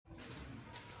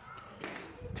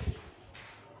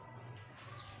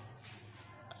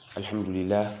الحمد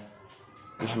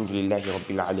لله رب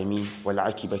العالمين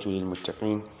والعاقبة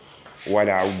للمتقين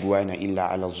ولا عدوان إلا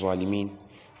على الظالمين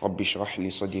رب اشرح لي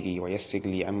صدري ويسر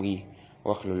لي أمري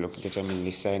واحلل عقدة من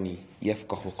لساني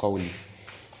يفقه قولي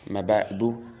ما بعد.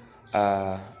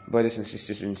 Brothers and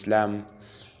sisters in Islam,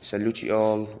 salute you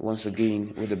all once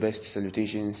again with the best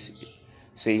salutations,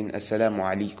 saying Assalamu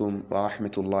alaikum wa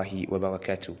rahmatullahi wa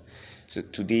barakatuh. So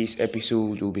today's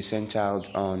episode will be centered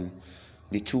on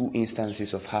the two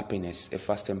instances of happiness a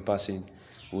fasting person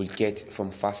will get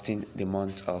from fasting the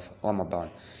month of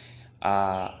Ramadan.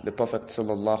 The Prophet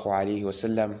sallallahu alaihi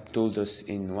wasallam told us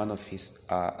in one of his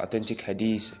authentic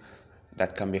hadiths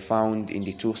that can be found in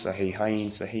the two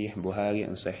Sahihain, Sahih Bukhari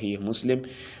and Sahih Muslim,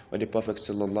 where the Prophet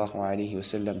sallallahu alaihi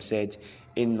wasallam said,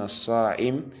 "Inna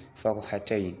as-sa'im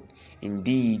farhatayn."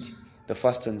 Indeed, the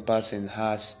fasting person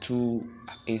has two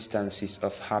instances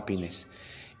of happiness.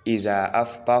 Iza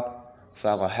aftar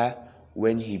faraha,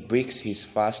 when he breaks his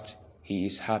fast, he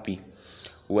is happy.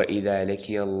 Wa idha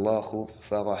laqiya Allahu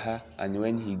faraha, and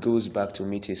when he goes back to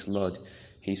meet his Lord,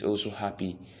 he is also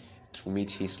happy to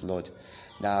meet his Lord.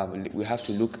 Now we have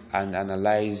to look and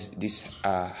analyze this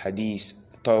hadith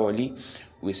thoroughly.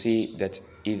 We say that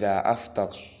idha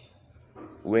aftar,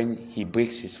 when he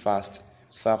breaks his fast,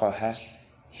 faraha,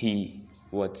 he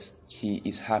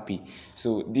is happy.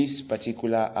 So this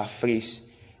particular phrase,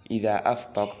 idha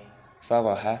aftar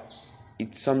faraha,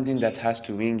 it's something that has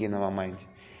to ring in our mind.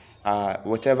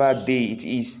 Whatever day it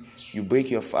is, you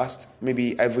break your fast,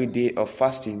 maybe every day of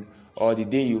fasting, or the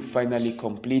day you finally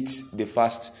complete the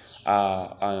fast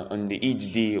on the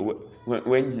each day,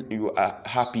 when you are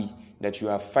happy that you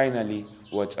have finally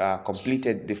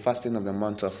completed the fasting of the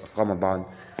month of Ramadan,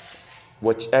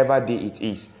 whatever day it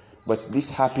is. But this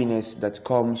happiness that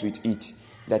comes with it,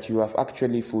 that you have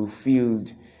actually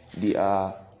fulfilled the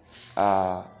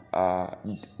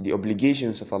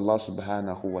obligations of Allah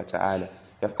subhanahu wa ta'ala.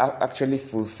 You have actually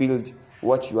fulfilled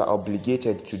what you are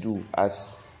obligated to do as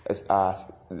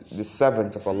the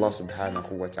servant of Allah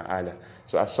subhanahu wa ta'ala.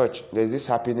 So as such, there's this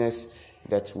happiness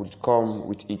that would come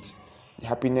with it. The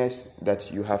happiness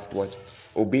that you have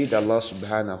obeyed Allah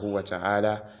subhanahu wa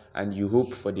ta'ala, and you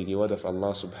hope for the reward of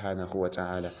Allah subhanahu wa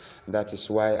ta'ala. That is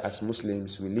why as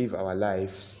Muslims we live our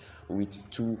lives with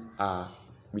two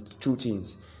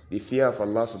things: the fear of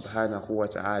Allah subhanahu wa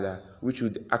ta'ala, which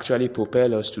would actually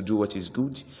propel us to do what is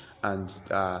good, and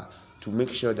to make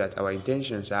sure that our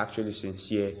intentions are actually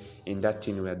sincere in that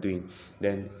thing we are doing.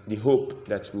 Then the hope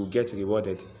that we'll get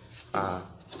rewarded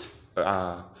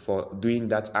for doing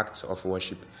that act of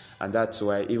worship. And that's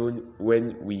why even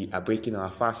when we are breaking our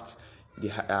fast, the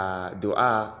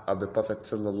dua of the Prophet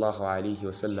sallallahu alaihi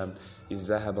wasallam is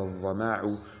 "Zahab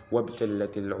al-dhama'u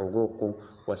wabtallat al-uruqu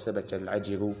wa sabata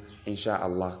al-ajru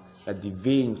insha'Allah." That the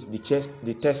veins, the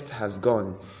test has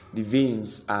gone, the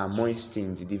veins are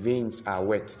moistened, the veins are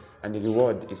wet, and the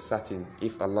reward is certain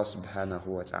if Allah subhanahu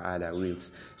wa ta'ala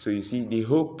wills. So you see, the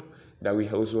hope that we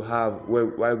also have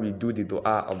while we do the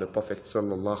dua of the Prophet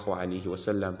sallallahu alaihi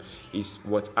wasallam is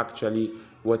what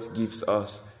gives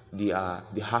us the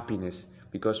happiness,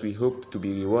 because we hope to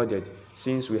be rewarded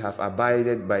since we have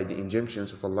abided by the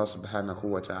injunctions of Allah subhanahu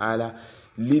wa ta'ala,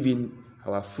 living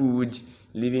our food,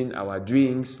 living our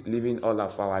drinks, living all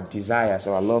of our desires,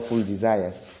 our lawful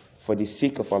desires, for the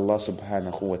sake of Allah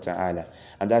subhanahu wa ta'ala.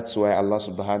 And that's why Allah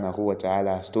subhanahu wa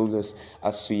ta'ala has told us,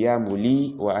 "As-siyamu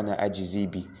li wa ana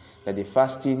ajzi bi," that the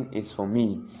fasting is for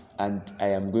me and I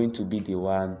am going to be the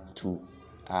one to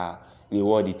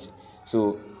reward it.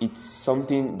 So it's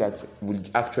something that will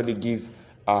actually give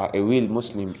a real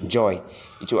Muslim joy.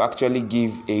 It will actually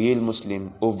give a real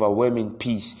Muslim overwhelming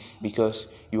peace, because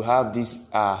you have this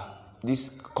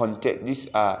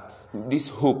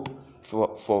hope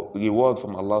for reward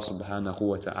from Allah subhanahu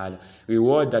wa ta'ala,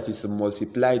 reward that is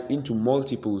multiplied into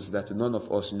multiples that none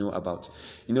of us know about.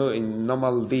 In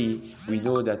normal day, we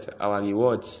know that our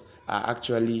rewards are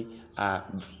actually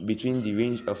between the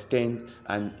range of 10,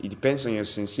 and it depends on your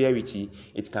sincerity,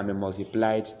 it can be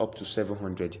multiplied up to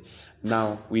 700.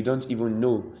 Now, we don't even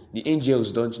know. The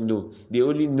angels don't know. They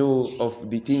only know of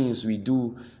the things we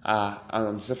do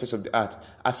on the surface of the earth,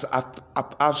 as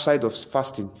outside of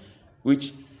fasting,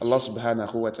 which Allah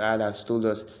subhanahu wa ta'ala has told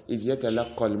us, إِذْ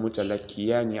يَتَلَقَّى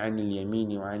الْمُتَلَقِّيَانِ عَنِ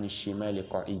الْيَمِينِ وَعَنِ الشِّمَالِ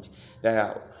قَعِيدٌ.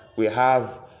 That we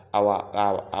have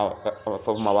our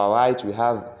from our right, we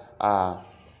have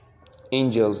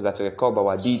angels that record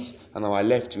our deeds, and on our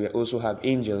left we also have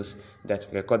angels that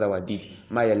record our deed.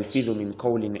 مَا يَلْفِظُ مِنْ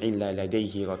قَوْلٍ إِلَّا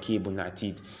لَدَيْهِ رَقِيبٌ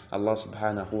عَتِيدٌ. Allah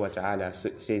subhanahu wa ta'ala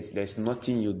says there's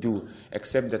nothing you do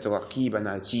except that Raqib and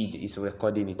Atid is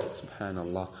recording it.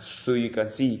 Subhanallah. So you can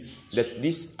see that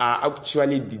these are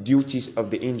actually the duties of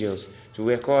the angels, to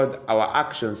record our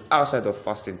actions outside of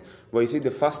fasting. But you see,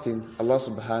 the fasting, Allah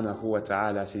subhanahu wa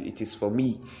ta'ala says, it is for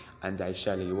me and I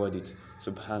shall reward it.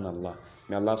 Subhanallah.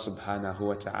 May Allah subhanahu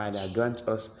wa ta'ala grant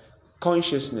us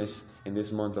consciousness in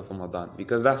this month of Ramadan,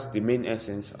 because that's the main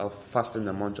essence of fasting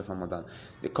the month of Ramadan.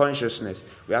 The consciousness,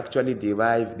 we actually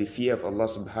derive the fear of Allah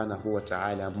subhanahu wa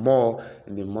ta'ala more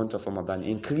in the month of Ramadan.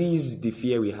 Increase the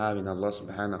fear we have in Allah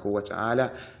subhanahu wa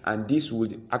ta'ala, and this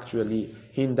would actually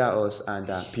hinder us and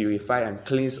purify and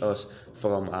cleanse us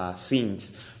from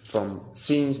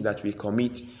sins that we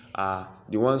commit,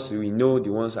 the ones we know, the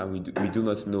ones that we do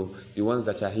not know, the ones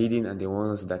that are hidden and the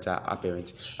ones that are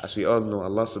apparent. As we all know,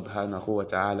 Allah subhanahu wa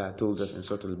ta'ala told us in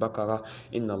Surah Al-Baqarah,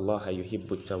 Inna Allah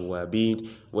yuhibbu at-tawwabin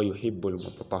wa yuhibbu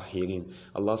al-mutatahhirin.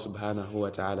 Allah subhanahu wa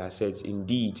ta'ala says,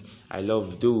 indeed, I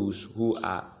love those who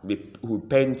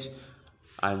repent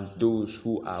and those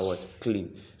who are what?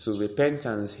 Clean. So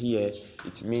repentance here,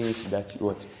 it means that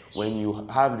what? When you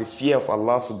have the fear of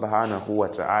Allah subhanahu wa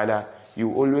ta'ala, you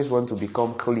always want to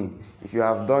become clean. If you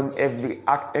have done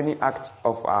any act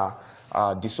of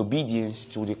disobedience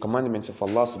to the commandments of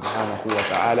Allah subhanahu wa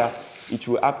ta'ala, it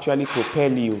will actually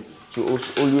propel you to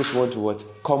always want to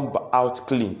come out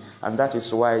clean. And that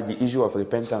is why the issue of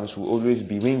repentance will always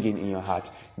be ringing in your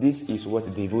heart. This is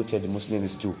what devoted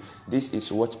Muslims do. This is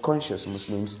what conscious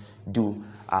Muslims do.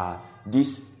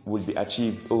 This will be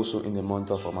achieved also in the month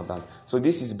of Ramadan. So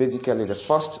this is basically the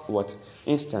first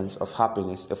instance of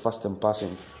happiness a fasting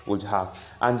person would have.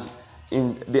 And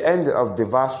in the end of the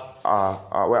verse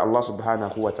where Allah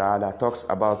subhanahu wa ta'ala talks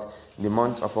about the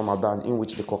month of Ramadan in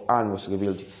which the Quran was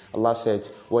revealed, Allah said,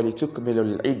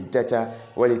 وَلِتُكْمِلُوا الْعِدَّةَ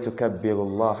وَلِتُكَبِّرُوا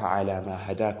اللَّهَ عَلَى مَا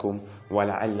هَدَاكُمْ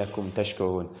وَلَعَلَّكُمْ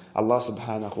تَشْكُرُونَ. Allah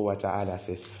subhanahu wa ta'ala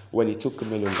says,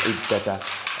 وَلِتُكْمِلُوا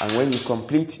الْعِدَّةَ, and when you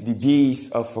complete the days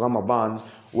of Ramadan,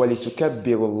 وَلِتُكَبِّرُوا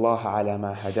اللَّهَ عَلَى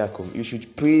مَا هَدَاكُمْ, you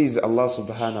should praise Allah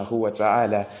subhanahu wa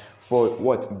ta'ala for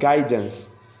what? Guidance.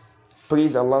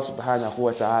 Praise Allah subhanahu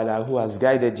wa ta'ala who has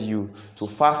guided you to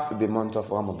fast the month of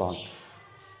Ramadan.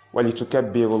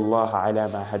 وَلِتُكَبِّرُوا اللَّهَ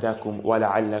عَلَى مَا هَدَاكُمْ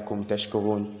وَلَعَلَّكُمْ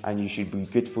تَشْكُرُونَ, and you should be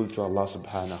grateful to Allah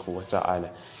subhanahu wa ta'ala.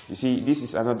 You see, this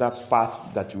is another part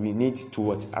that we need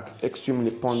to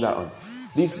extremely ponder on.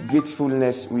 This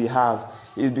gratefulness we have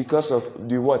is because of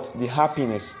the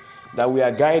happiness that we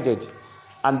are guided.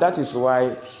 And that is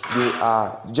why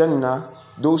the Jannah,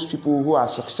 those people who are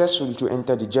successful to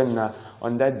enter the Jannah,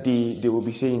 on that day they will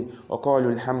be saying,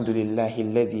 وَقَالُوا الْحَمْدُ لِلَّهِ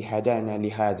الَّذِي هَدَانَا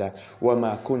لِهَذَا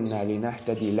وَمَا كُنَّا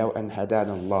لِنَهْتَدِي لَوْ أَنْ هَدَانَ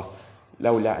اللَّهُ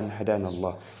لَوْلَا أَنْ هَدَانَ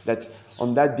اللَّهُ. That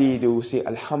on that day they will say,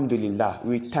 Alhamdulillah,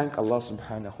 we thank Allah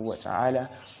subhanahu wa ta'ala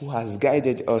who has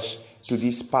guided us to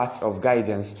this path of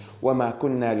guidance. وَمَا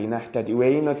كُنَّا لِنَهْتَدِي, were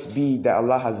it not be that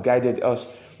Allah has guided us,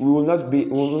 we will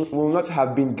not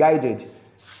have been guided.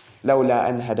 لَوْلَا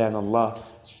أَنْ هَدَانَ اللَّهُ,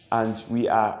 and we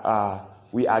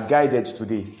are guided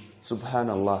today.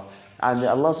 Subhanallah. And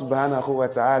Allah subhanahu wa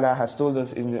ta'ala has told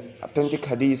us in the authentic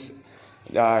hadith,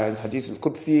 hadith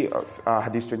al-Qudsi,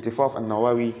 hadith 24 of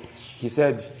Nawawi, he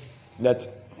said that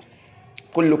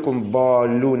كُلُّكُمْ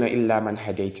ضَالُّونَ إِلَّا مَنْ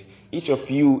هَدَيْتِ, each of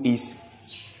you is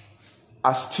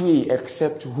astray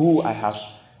except who I have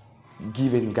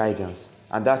given guidance.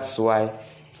 And that's why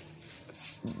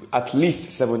at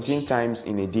least 17 times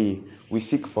in a day we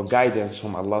seek for guidance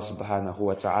from Allah subhanahu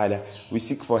wa ta'ala. We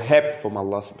seek for help from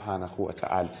Allah subhanahu wa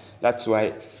ta'ala. That's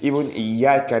why even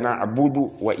إِيَّاكَ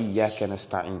نَعْبُدُ وَإِيَّاكَ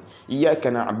نَسْتَعِينُ, إِيَّاكَ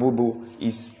نَعْبُدُ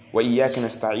wa إِيَّاكَ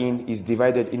نَسْتَعِينُ is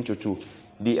divided into two.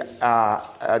 The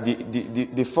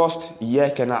first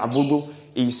إِيَّاكَ نَعْبُدُ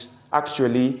is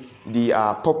actually the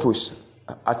purpose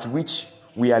at which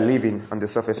we are living on the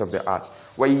surface of the earth.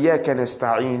 وَإِيَّاكَ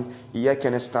نَسْتَعِينُ, إِيَّاكَ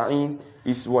نَسْتَعِينُ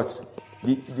is what?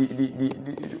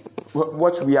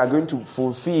 What we are going to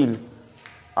fulfill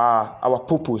our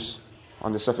purpose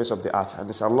on the surface of the earth. And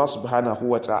it's Allah subhanahu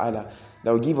wa ta'ala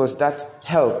that will give us that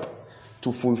help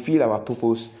to fulfill our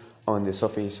purpose on the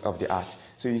surface of the earth.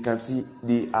 So you can see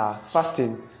the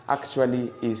fasting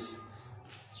actually is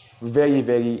very,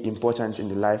 very important in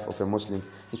the life of a Muslim.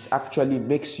 It actually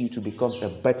makes you to become a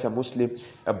better Muslim,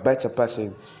 a better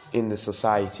person in the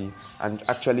society, and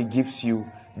actually gives you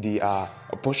the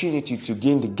opportunity to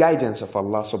gain the guidance of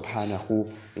Allah subhanahu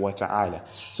wa ta'ala.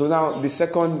 So now the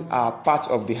second part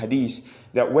of the hadith,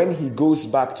 that when he goes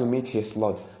back to meet his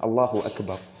Lord, Allahu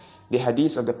Akbar, the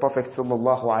hadith of the Prophet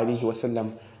sallallahu alaihi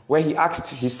wasallam, where he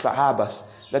asked his Sahabas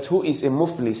that who is a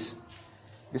muflis.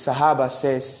 The Sahaba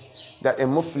says that a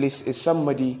muflis is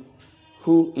somebody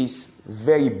who is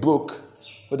very broke,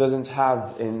 who doesn't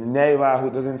have a naira,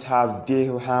 who doesn't have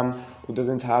dirham, who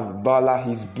doesn't have dollar.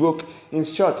 He's broke. In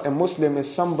short, a Muslim is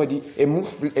somebody, a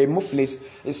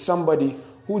muflis is somebody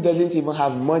who doesn't even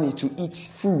have money to eat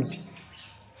food.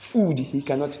 Food he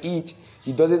cannot eat.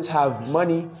 He doesn't have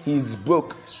money. He's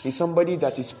broke. He's somebody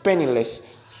that is penniless,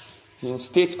 in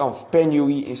state of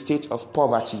penury, in state of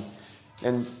poverty.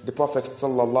 And the Prophet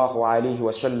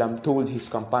ﷺ told his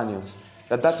companions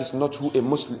that that is not who a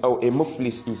Muslim or a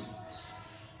muflis is.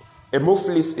 A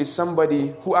muflis is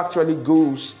somebody who actually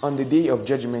goes on the day of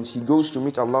judgment. He goes to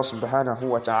meet Allah subhanahu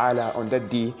wa ta'ala on that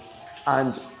day,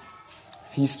 and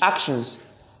his actions,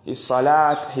 his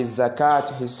salat, his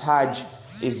zakat, his hajj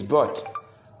is brought,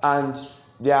 and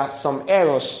there are some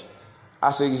errors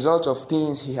as a result of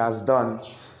things he has done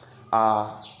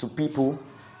to people,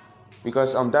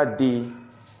 because on that day,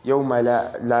 يَوْمَ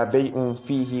لَا بَيْءٌ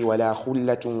فِيهِ وَلَا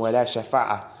خُلَّةٌ وَلَا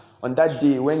شَفَاعَةٌ, on that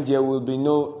day when there will be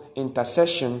no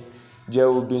intercession, there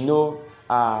will be no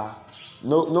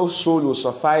soul will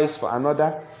suffice for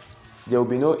another, there will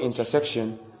be no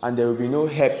intersection, and there will be no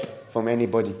help from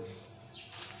anybody.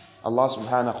 Allah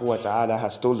subhanahu wa ta'ala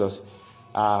has told us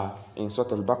in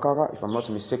Surah Al-Baqarah, if I'm not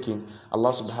mistaken,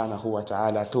 Allah subhanahu wa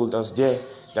ta'ala told us there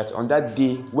that on that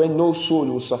day when no soul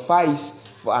will suffice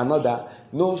for another,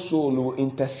 no soul will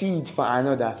intercede for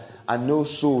another, and no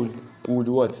soul would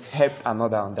what? Help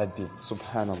another on that day.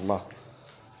 Subhanallah.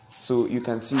 So you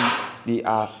can see the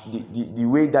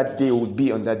way that day will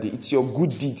be on that day. It's your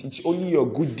good deed. It's only your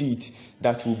good deeds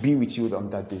that will be with you on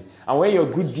that day. And when your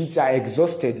good deeds are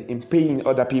exhausted in paying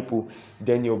other people,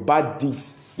 then your bad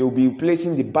deeds, they will be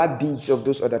replacing the bad deeds of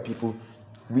those other people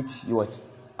with what?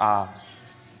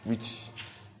 With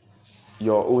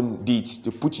your own deeds. They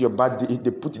put their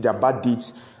bad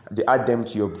deeds, they add them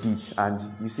to your deeds. And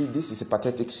you see, this is a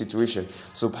pathetic situation.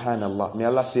 Subhanallah. May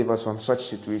Allah save us from such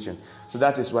situation. So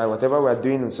that is why whatever we are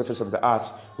doing on the surface of the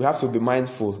earth, we have to be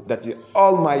mindful that the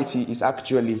Almighty is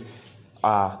actually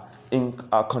in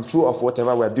control of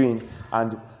whatever we are doing.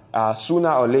 And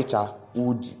sooner or later, we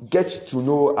would get to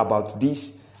know about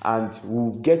this, and we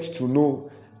will get to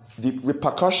know the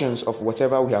repercussions of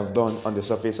whatever we have done on the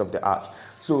surface of the earth.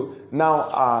 So now,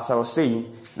 as I was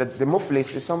saying, that the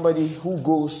muflis is somebody who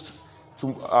goes to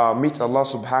meet Allah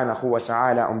subhanahu wa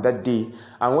ta'ala on that day.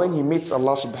 And when he meets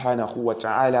Allah subhanahu wa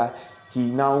ta'ala, he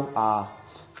now,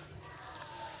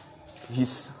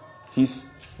 his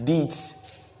deeds,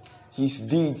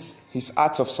 his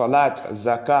acts of salat,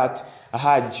 zakat,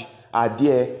 hajj are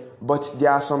there. But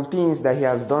there are some things that he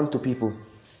has done to people.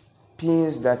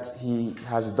 Things that he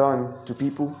has done to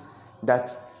people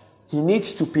that he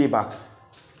needs to pay back.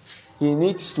 He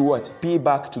needs to what? Pay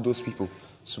back to those people.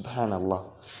 Subhanallah.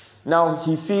 Now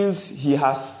he feels he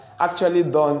has actually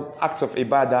done acts of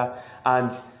ibadah,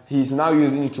 and he is now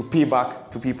using it to pay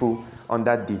back to people on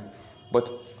that day.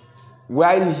 But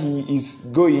while he is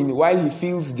going, while he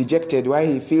feels dejected, while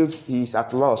he feels he is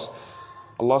at loss,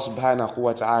 Allah subhanahu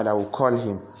wa ta'ala will call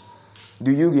him.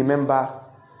 Do you remember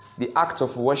the act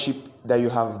of worship that you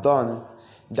have done,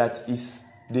 that is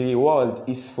the reward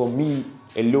is for me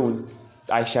alone?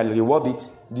 I shall reward it.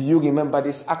 Do you remember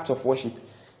this act of worship?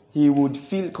 He would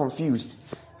feel confused.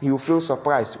 He will feel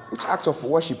surprised. Which act of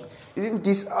worship? Isn't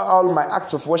this all my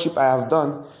acts of worship I have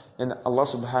done? And Allah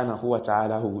subhanahu wa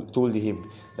ta'ala told him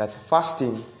that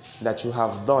fasting that you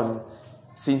have done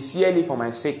sincerely for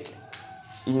my sake,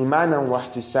 imanan wa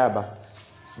ihtisaba,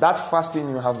 that fasting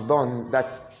you have done,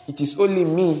 that it is only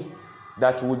me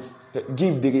that would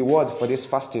give the reward for this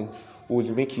fasting,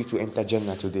 would make you to enter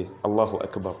Jannah today. Allahu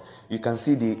Akbar. You can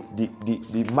see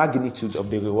the magnitude of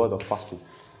the reward of fasting.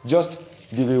 Just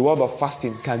the reward of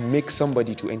fasting can make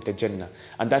somebody to enter Jannah.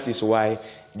 And that is why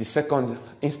the second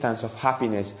instance of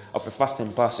happiness of a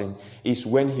fasting person is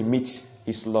when he meets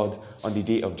his Lord on the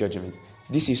day of judgment.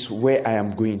 This is where I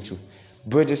am going to.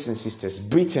 Brothers and sisters,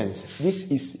 Britons,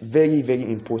 this is very,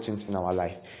 very important in our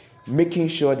life. Making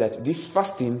sure that this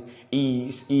fasting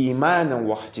is iman and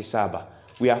wahtisaba.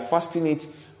 We are fasting it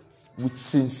with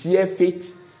sincere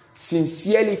faith,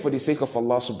 sincerely for the sake of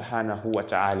Allah subhanahu wa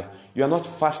ta'ala. You are not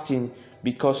fasting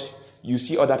because you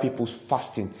see other people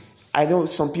fasting. I know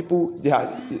some people, there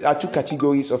are two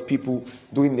categories of people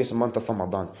during this month of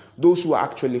Ramadan. Those who are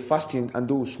actually fasting and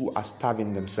those who are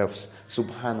starving themselves.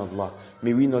 Subhanallah.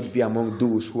 May we not be among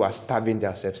those who are starving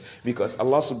themselves. Because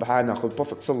Allah subhanahu wa ta'ala,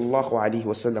 Prophet sallallahu alaihi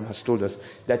wasallam has told us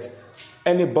that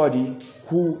anybody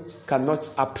who cannot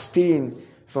abstain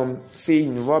from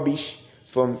saying rubbish,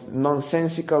 from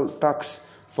nonsensical talks,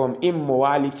 from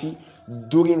immorality,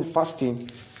 during fasting,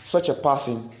 such a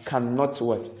person cannot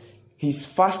what? His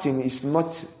fasting is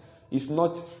not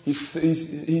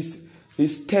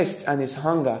his thirst and his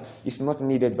hunger is not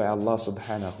needed by Allah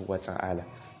subhanahu wa ta'ala.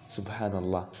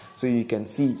 Subhanallah. So you can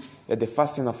see that the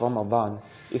fasting of Ramadan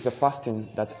is a fasting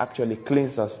that actually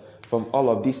cleanses us from all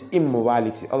of this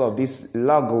immorality, all of this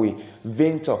lagui,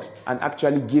 vain talks, and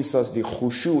actually gives us the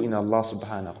khushu in Allah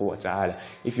subhanahu wa ta'ala.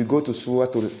 If you go to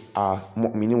Surah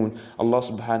Al-Mu'minun, Allah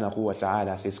subhanahu wa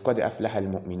ta'ala says, قَدْ أَفْلَحَ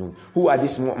الْمُؤْمِنُونَ. Who are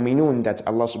these mu'minun that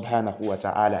Allah subhanahu wa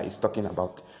ta'ala is talking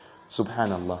about?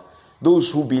 Subhanallah.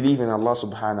 Those who believe in Allah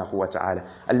subhanahu wa ta'ala.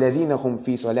 الَّذِينَ هُمْ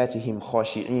فِي صَلَاتِهِمْ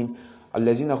خَاشِعِينَ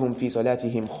الَّذِينَ هُمْ فِي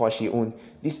صَلَاتِهِمْ خَاشِعُونَ.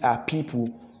 These are people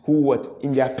who what?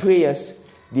 In their prayers,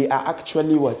 they are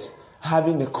actually what?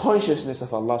 Having the consciousness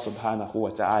of Allah subhanahu wa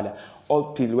ta'ala.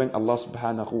 All till when Allah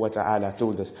subhanahu wa ta'ala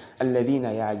told us, الَّذِينَ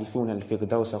يَعْرِفُونَ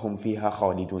الْفِرْدَوْسَ هُمْ فِيهَا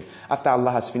خَالِدُونَ. After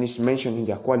Allah has finished mentioning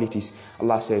their qualities,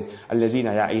 Allah says, الَّذِينَ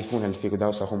يَعْرِفُونَ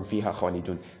الْفِرْدَوْسَ هُمْ فِيهَا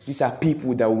خَالِدُونَ. These are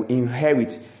people that will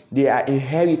inherit. They are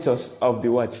inheritors of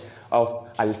the what? Of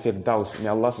Al-Firdaus. May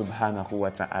Allah subhanahu wa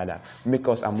ta'ala make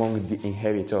us among the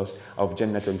inheritors of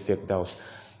Jannatul Firdaus.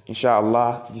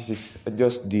 Inshallah, this is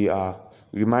just the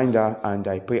reminder, and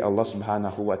I pray Allah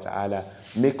subhanahu wa ta'ala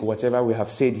make whatever we have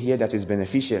said here that is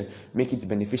beneficial, make it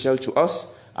beneficial to us,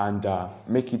 and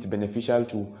make it beneficial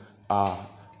to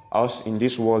us in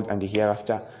this world and the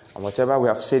hereafter. And whatever we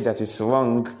have said that is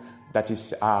wrong, that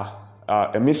is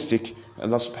a mistake,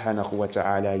 Allah subhanahu wa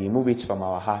ta'ala remove it from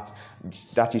our heart.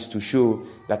 That is to show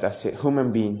that as a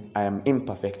human being I am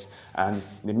imperfect, and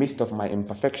in the midst of my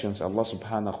imperfections Allah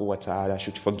subhanahu wa ta'ala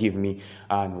should forgive me.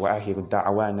 And wa akhiru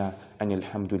da'wana anil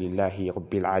hamdulillahi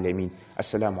rabbil alamin.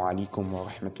 Assalamu alaikum wa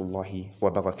rahmatullahi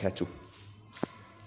wa barakatuh.